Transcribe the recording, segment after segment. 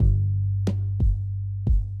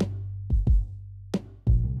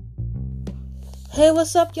Hey,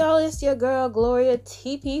 what's up, y'all? It's your girl, Gloria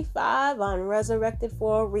TP5 on Resurrected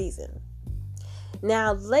for a Reason.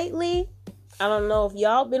 Now, lately, I don't know if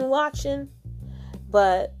y'all been watching,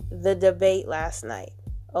 but the debate last night.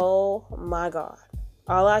 Oh my God.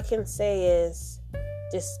 All I can say is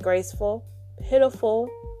disgraceful, pitiful,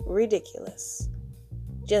 ridiculous.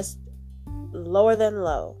 Just lower than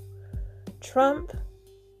low. Trump,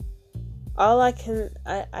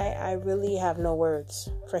 I really have no words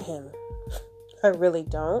for him. I really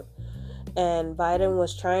don't. And Biden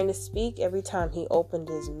was trying to speak. Every time he opened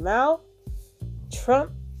his mouth,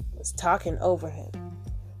 Trump was talking over him,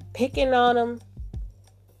 picking on him.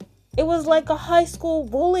 It was like a high school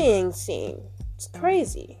bullying scene. It's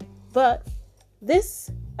crazy. But this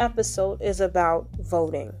episode is about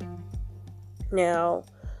voting. Now,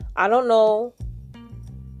 I don't know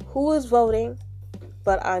who is voting,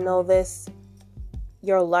 but I know this.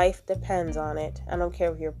 Your life depends on it. I don't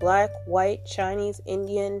care if you're black, white, Chinese,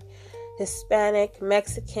 Indian, Hispanic,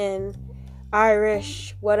 Mexican,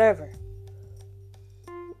 Irish, whatever.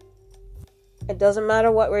 It doesn't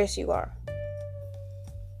matter what race you are.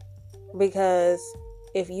 Because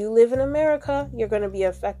if you live in America, you're going to be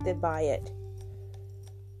affected by it.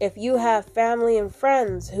 If you have family and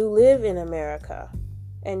friends who live in America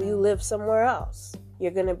and you live somewhere else, you're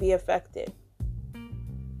going to be affected.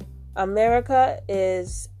 America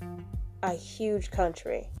is a huge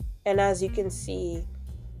country, and as you can see,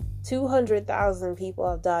 200,000 people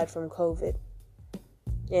have died from COVID,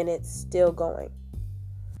 and it's still going.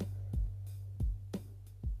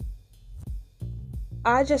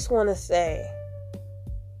 I just want to say,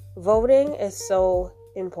 voting is so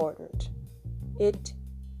important. It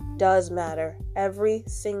does matter. Every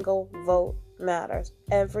single vote matters.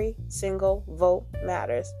 Every single vote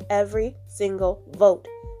matters. Every single vote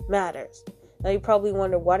matters. Now you probably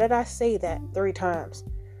wonder, why did I say that 3 times?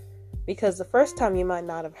 Because the first time you might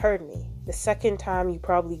not have heard me. The second time you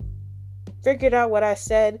probably figured out what I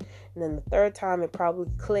said. And then the third time it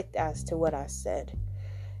probably clicked as to what I said.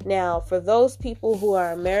 Now, for those people who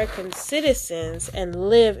are American citizens and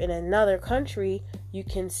live in another country, you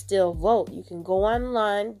can still vote. You can go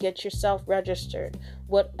online, get yourself registered.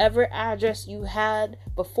 Whatever address you had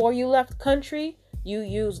before you left country, you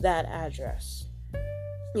use that address.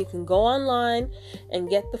 You can go online and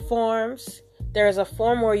get the forms. There's a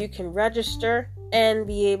form where you can register and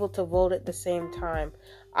be able to vote at the same time.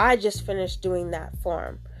 I just finished doing that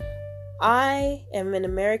form. I am an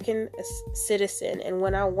American citizen, and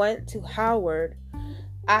when I went to Howard,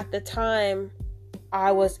 at the time,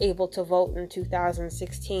 I was able to vote in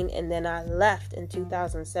 2016, and then I left in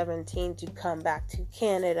 2017 to come back to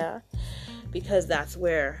Canada because that's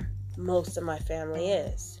where most of my family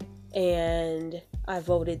is. And I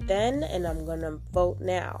voted then, and I'm going to vote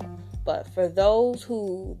now. But for those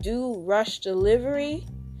who do rush delivery,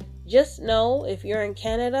 just know if you're in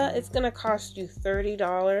Canada, it's going to cost you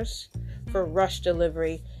 $30 for rush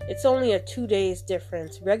delivery. It's only a 2 days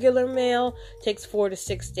difference. Regular mail takes 4 to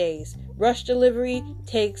 6 days. Rush delivery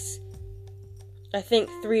takes, I think,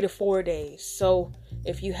 3 to 4 days. So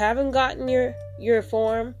if you haven't gotten your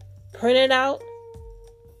form, print it out,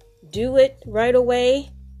 do it right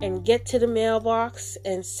away, and get to the mailbox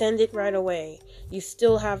and send it right away. You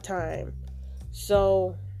still have time.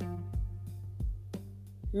 So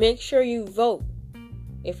make sure you vote.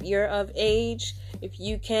 If you're of age, if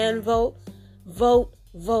you can vote, vote,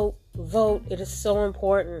 vote, vote. It is so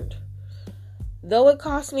important. Though it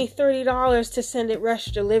cost me $30 to send it rush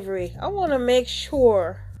delivery, I want to make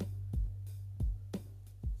sure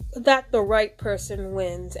that the right person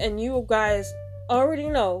wins. And you guys already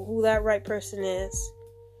know who that right person is.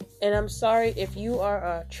 And I'm sorry if you are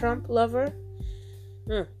a Trump lover.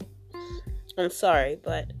 I'm sorry,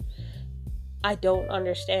 but I don't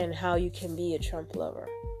understand how you can be a Trump lover.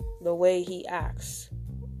 The way he acts.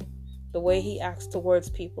 The way he acts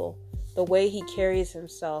towards people. The way he carries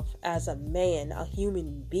himself as a man, a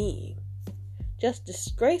human being. Just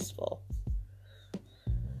disgraceful.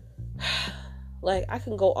 Like, I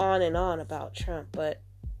can go on and on about Trump, but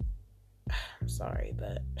I'm sorry,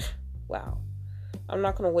 but wow. I'm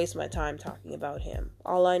not going to waste my time talking about him.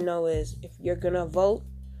 All I know is if you're going to vote,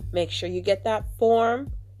 make sure you get that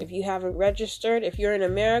form. If you haven't registered, if you're in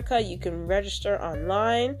America, you can register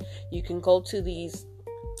online. You can go to these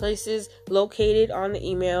places located on the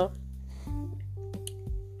email.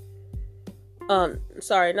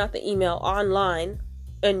 Sorry, not the email, online.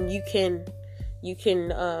 And you can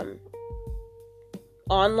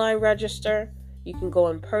online register. You can go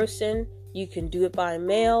in person. You can do it by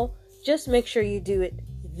mail. Just make sure you do it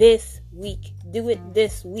this week. Do it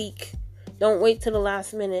this week. Don't wait till the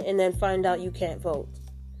last minute and then find out you can't vote.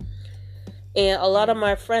 And a lot of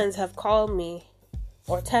my friends have called me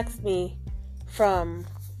or text me from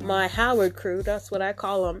my Howard crew. That's what I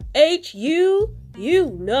call them. H-U, you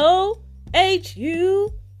know.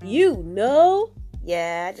 H-U, you know.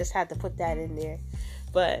 Yeah, I just had to put that in there.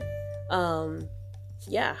 But,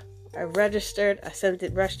 yeah, I registered. I sent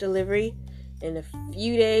it rush delivery. In a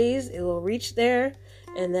few days, it will reach there.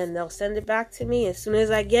 And then they'll send it back to me. As soon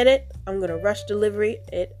as I get it, I'm going to rush delivery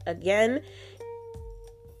it again.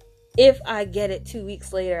 If I get it 2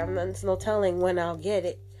 weeks later, there's no telling when I'll get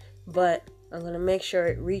it. But I'm going to make sure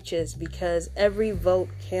it reaches because every vote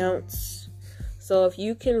counts. So if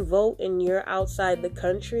you can vote and you're outside the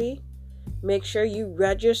country, make sure you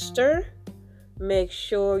register. Make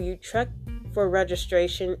sure you check for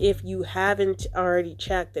registration if you haven't already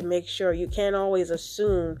checked, and make sure you can't always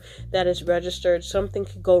assume that it's registered. Something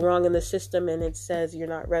could go wrong in the system and it says you're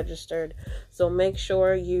not registered. So make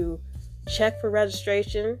sure you check for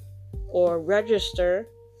registration or register,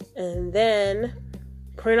 and then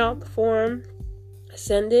print out the form,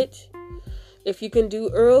 send it. If you can do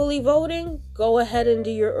early voting, go ahead and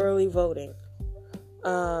do your early voting.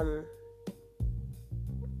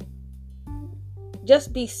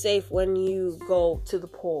 Just be safe when you go to the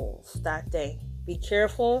polls that day. Be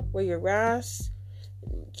careful, wear your mask,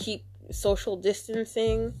 keep social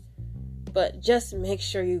distancing, but just make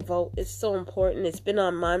sure you vote. It's so important. It's been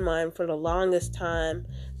on my mind for the longest time,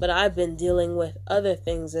 but I've been dealing with other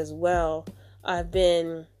things as well. I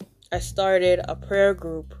started a prayer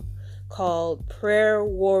group called Prayer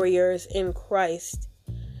Warriors in Christ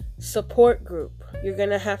Support Group. You're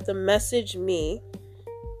going to have to message me.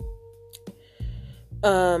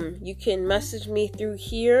 You can message me through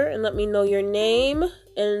here and let me know your name.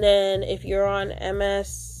 And then if you're on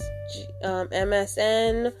MSN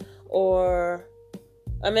or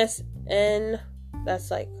MSN, that's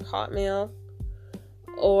like Hotmail,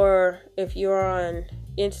 or if you're on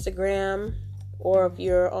Instagram, or if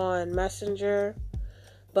you're on Messenger.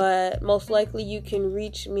 But most likely you can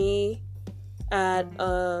reach me at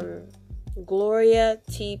Gloria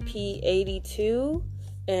TP82.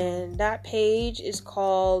 And that page is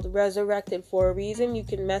called Resurrected for a Reason. You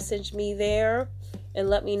can message me there and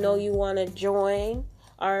let me know you want to join.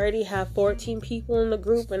 I already have 14 people in the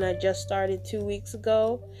group, and I just started 2 weeks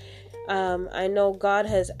ago. I know God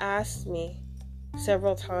has asked me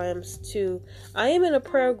several times I am in a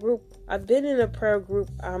prayer group. I've been in a prayer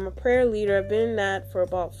group. I'm a prayer leader. I've been in that for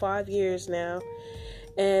about 5 years now.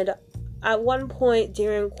 And at one point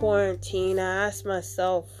during quarantine, I asked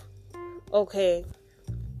myself, okay,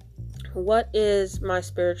 what is my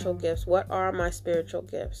spiritual gifts? What are my spiritual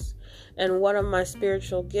gifts? And one of my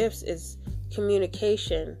spiritual gifts is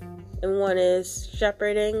communication. And one is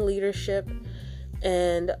shepherding, leadership,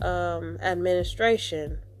 and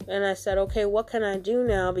administration. And I said, okay, what can I do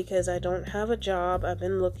now? Because I don't have a job. I've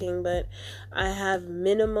been looking, but I have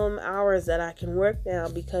minimum hours that I can work now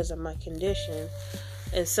because of my condition.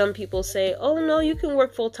 And some people say, oh, no, you can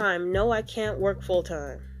work full time. No, I can't work full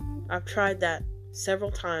time. I've tried that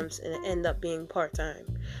several times and it ended up being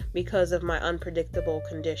part-time because of my unpredictable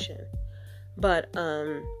condition. But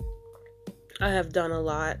I have done a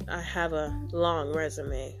lot. I have a long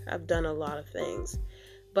resume. I've done a lot of things.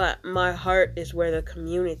 But my heart is where the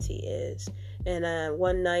community is. And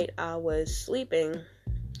one night I was sleeping.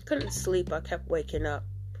 Couldn't sleep. I kept waking up.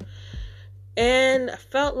 And I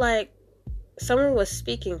felt like someone was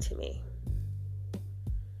speaking to me.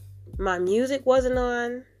 My music wasn't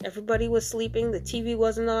on. Everybody was sleeping. The TV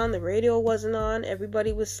wasn't on. The radio wasn't on.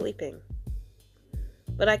 Everybody was sleeping.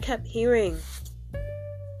 But I kept hearing,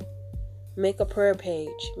 make a prayer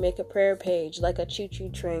page, like a choo-choo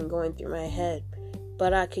train going through my head.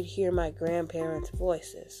 But I could hear my grandparents'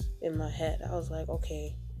 voices in my head. I was like,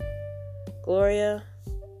 okay, Gloria,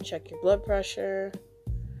 check your blood pressure,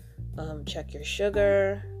 check your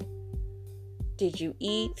sugar. Did you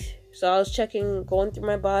eat? So I was checking, going through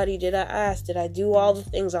my body. Did I do all the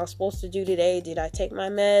things I was supposed to do today? Did I take my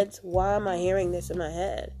meds? Why am I hearing this in my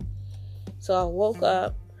head? So I woke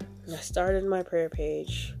up and I started my prayer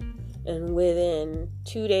page. And within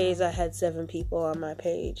 2 days, I had 7 people on my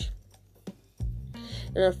page.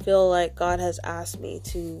 And I feel like God has asked me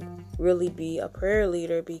to really be a prayer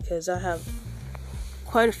leader because I have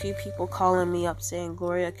quite a few people calling me up saying,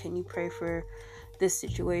 Gloria, can you pray for this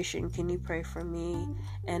situation? Can you pray for me?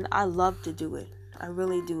 And I love to do it. I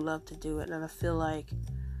really do love to do it. And I feel like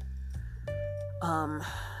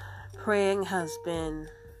praying has been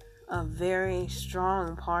a very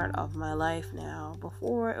strong part of my life now.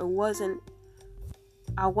 Before I wasn't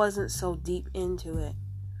so deep into it.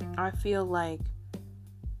 I feel like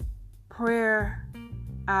prayer,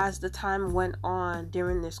 as the time went on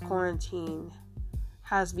during this quarantine,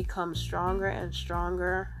 has become stronger and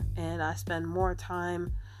stronger, and I spend more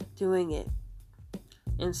time doing it.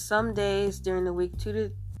 And some days during the week,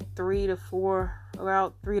 3 to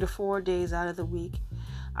 4 days out of the week,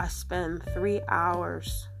 I spend 3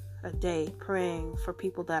 hours a day praying for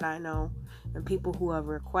people that I know and people who have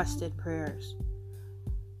requested prayers.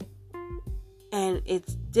 And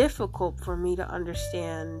it's difficult for me to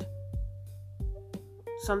understand.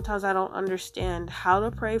 Sometimes I don't understand how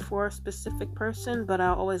to pray for a specific person, but I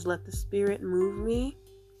always let the Spirit move me.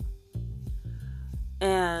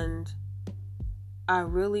 And I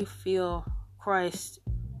really feel Christ.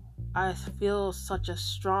 I feel such a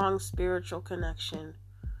strong spiritual connection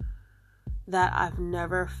that I've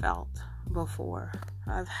never felt before.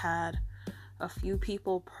 I've had a few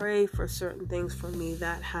people pray for certain things for me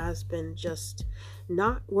that has been just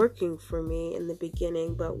not working for me in the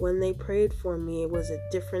beginning, but when they prayed for me, it was a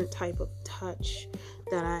different type of touch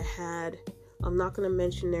that I had. I'm not going to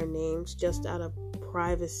mention their names just out of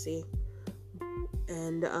privacy.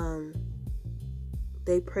 And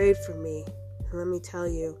they prayed for me. And let me tell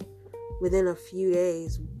you, within a few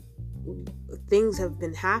days, things have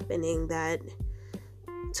been happening that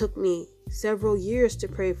took me several years to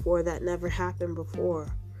pray for that never happened before.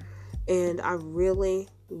 And I really,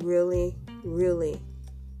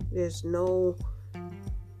 there's no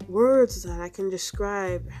words that I can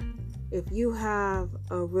describe. If you have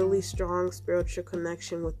a really strong spiritual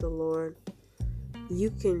connection with the Lord, you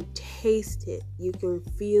can taste it, you can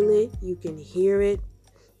feel it, you can hear it,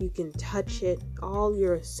 you can touch it, all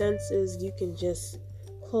your senses. You can just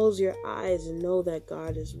close your eyes and know that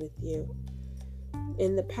God is with you.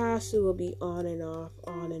 In the past, it will be on and off.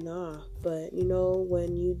 But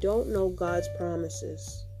when you don't know God's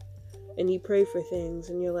promises and you pray for things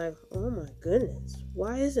and you're like, oh my goodness,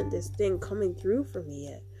 why isn't this thing coming through for me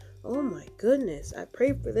yet? Oh my goodness, I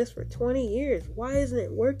prayed for this for 20 years. Why isn't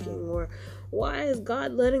it working? Or why is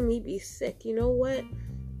God letting me be sick? You know what?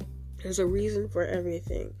 There's a reason for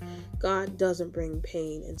everything. God doesn't bring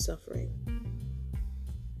pain and suffering.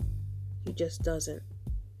 He just doesn't.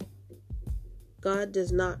 God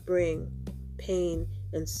does not bring pain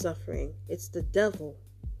and suffering. It's the devil.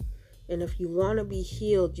 And if you want to be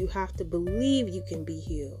healed, you have to believe you can be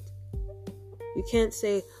healed. You can't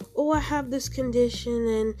say, oh, I have this condition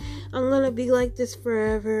and I'm going to be like this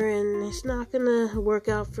forever and it's not going to work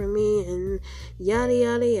out for me and yada,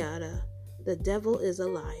 yada, yada. The devil is a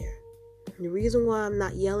liar. And the reason why I'm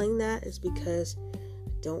not yelling that is because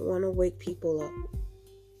I don't want to wake people up.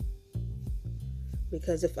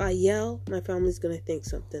 Because if I yell, my family's going to think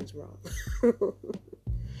something's wrong.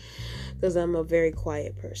 Because I'm a very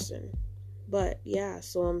quiet person. But yeah,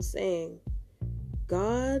 so I'm saying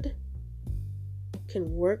God can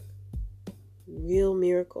work real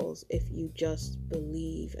miracles if you just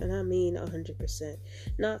believe. And I mean 100%.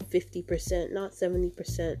 Not 50%, not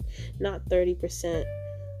 70%, not 30%.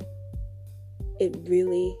 It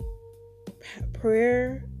really,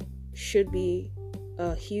 prayer should be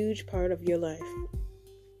a huge part of your life.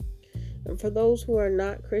 And for those who are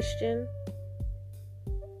not Christian,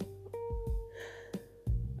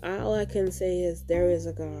 all I can say is there is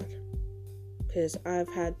a God. Because I've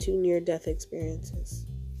had 2 near-death experiences.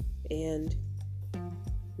 And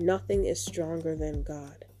nothing is stronger than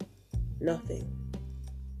God. Nothing.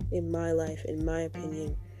 In my life, in my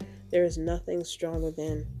opinion, there is nothing stronger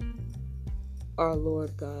than our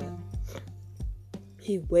Lord God.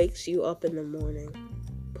 He wakes you up in the morning,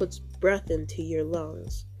 puts breath into your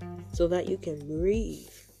lungs so that you can breathe.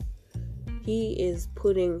 He is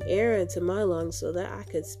putting air into my lungs so that I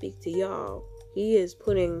could speak to y'all. He is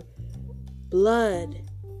putting blood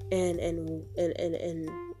and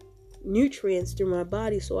nutrients through my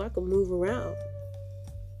body so I can move around.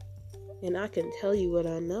 And I can tell you what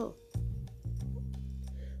I know.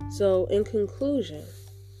 So in conclusion,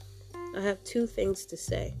 I have 2 things to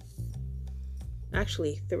say.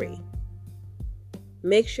 Actually, 3.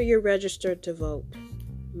 Make sure you're registered to vote.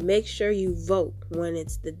 Make sure you vote when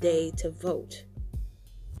it's the day to vote.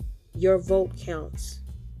 Your vote counts.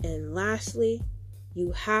 And lastly,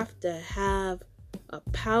 you have to have a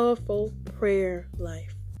powerful prayer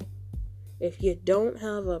life. If you don't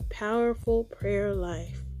have a powerful prayer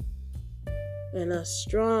life and a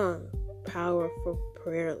strong, powerful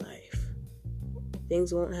prayer life,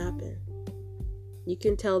 things won't happen. You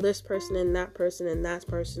can tell this person and that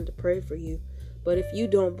person to pray for you, but if you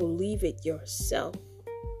don't believe it yourself,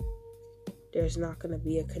 there's not going to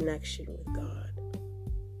be a connection with God.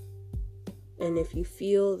 And if you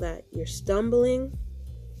feel that you're stumbling,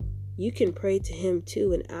 you can pray to Him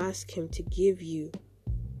too and ask Him to give you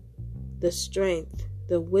the strength,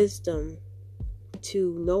 the wisdom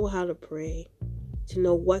to know how to pray, to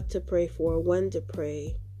know what to pray for, when to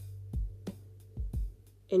pray.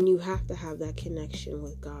 And you have to have that connection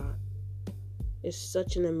with God. It's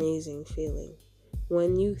such an amazing feeling.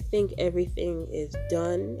 When you think everything is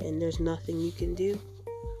done and there's nothing you can do,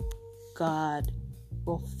 God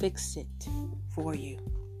will fix it for you.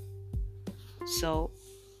 So,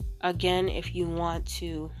 again, if you want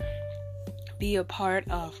to be a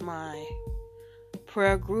part of my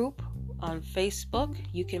prayer group on Facebook,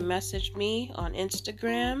 you can message me on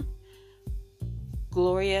Instagram,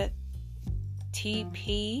 Gloria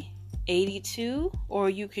TP82, or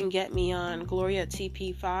you can get me on Gloria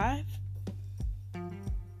TP5.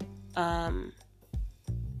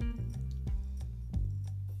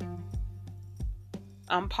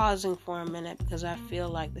 I'm pausing for a minute because I feel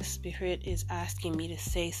like the Spirit is asking me to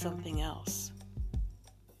say something else.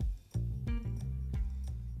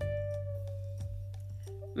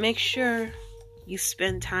 Make sure you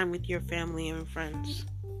spend time with your family and friends.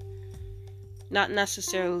 Not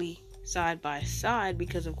necessarily side by side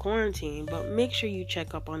because of quarantine, but make sure you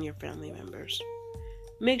check up on your family members.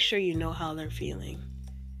 Make sure you know how they're feeling.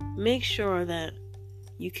 Make sure that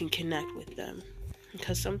you can connect with them.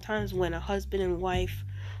 Because sometimes when a husband and wife,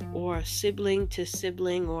 or a sibling to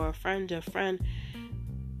sibling, or a friend to friend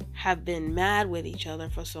have been mad with each other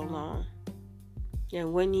for so long,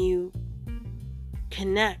 and when you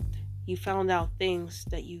connect, you found out things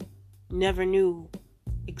that you never knew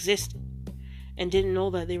existed and didn't know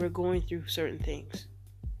that they were going through certain things.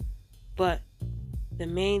 But the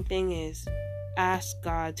main thing is, ask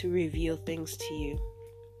God to reveal things to you,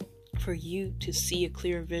 for you to see a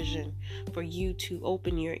clear vision, for you to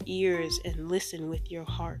open your ears and listen with your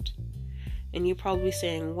heart. And you're probably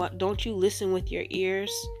saying, what, don't you listen with your ears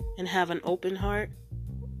and have an open heart?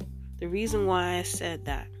 The reason why I said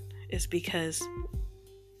that is because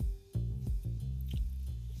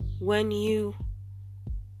when you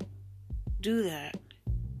do that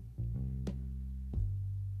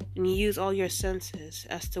and you use all your senses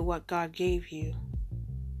as to what God gave you,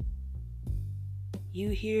 you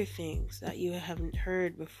hear things that you haven't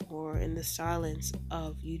heard before in the silence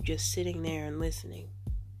of you just sitting there and listening.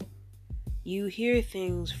 You hear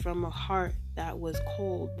things from a heart that was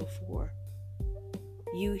cold before.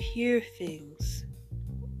 You hear things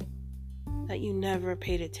that you never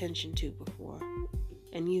paid attention to before.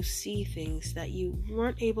 And you see things that you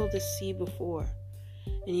weren't able to see before.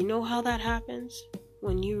 And you know how that happens?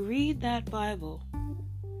 When you read that Bible,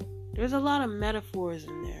 there's a lot of metaphors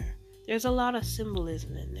in there. There's a lot of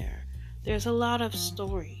symbolism in there. There's a lot of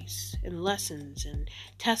stories and lessons and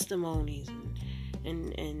testimonies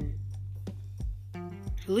and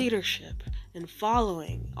leadership and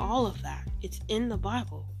following. All of that. It's in the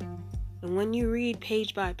Bible. And when you read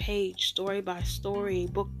page by page, story by story,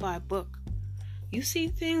 book by book, you see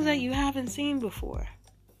things that you haven't seen before.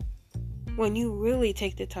 When you really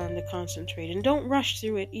take the time to concentrate, and don't rush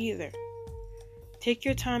through it either. Take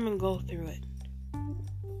your time and go through it.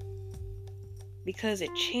 Because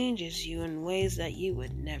it changes you in ways that you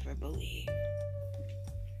would never believe.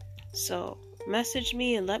 So, message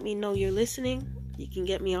me and let me know you're listening. You can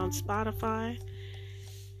get me on Spotify,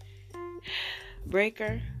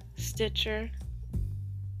 Breaker, Stitcher,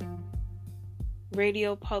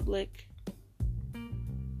 Radio Public,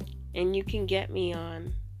 and you can get me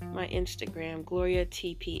on my Instagram, Gloria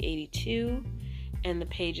TP82, and the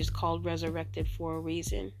page is called Resurrected for a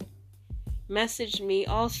Reason. Message me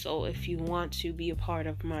also if you want to be a part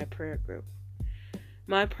of my prayer group.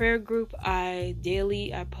 My prayer group, I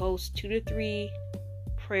post 2 to 3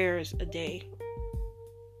 prayers a day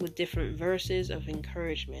with different verses of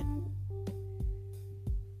encouragement.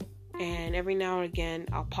 And every now and again,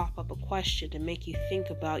 I'll pop up a question to make you think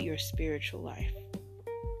about your spiritual life.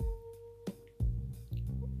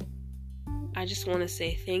 I just want to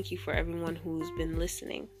say thank you for everyone who's been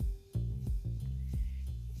listening.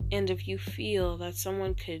 And if you feel that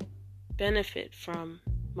someone could benefit from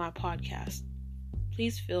my podcast,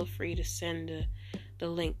 please feel free to send the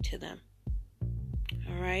link to them.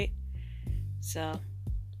 Alright? So,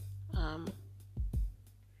 I'm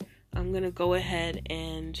going to go ahead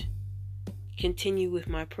and continue with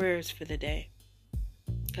my prayers for the day.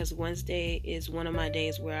 Because Wednesday is one of my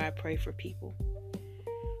days where I pray for people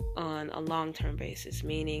on a long-term basis,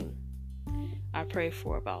 meaning I pray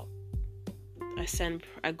for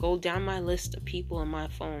I go down my list of people on my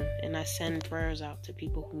phone and I send prayers out to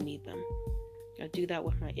people who need them. I do that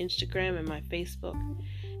with my Instagram and my Facebook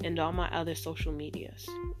and all my other social medias.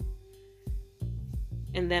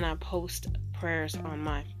 And then I post prayers on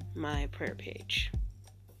my prayer page.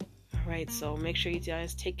 Alright, so make sure you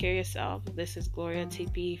guys take care of yourself. This is Gloria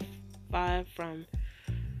TP5 from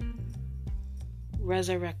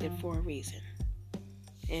Resurrected for a Reason.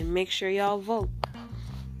 And make sure y'all vote.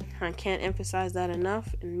 I can't emphasize that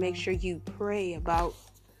enough. And make sure you pray about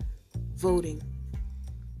voting.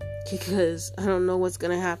 Because I don't know what's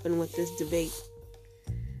going to happen with this debate.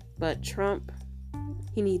 But Trump,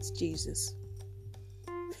 he needs Jesus.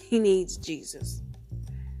 He needs Jesus.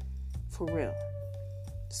 For real.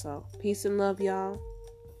 So, peace and love, y'all.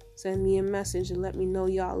 Send me a message and let me know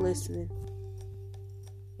y'all listening.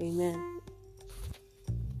 Amen.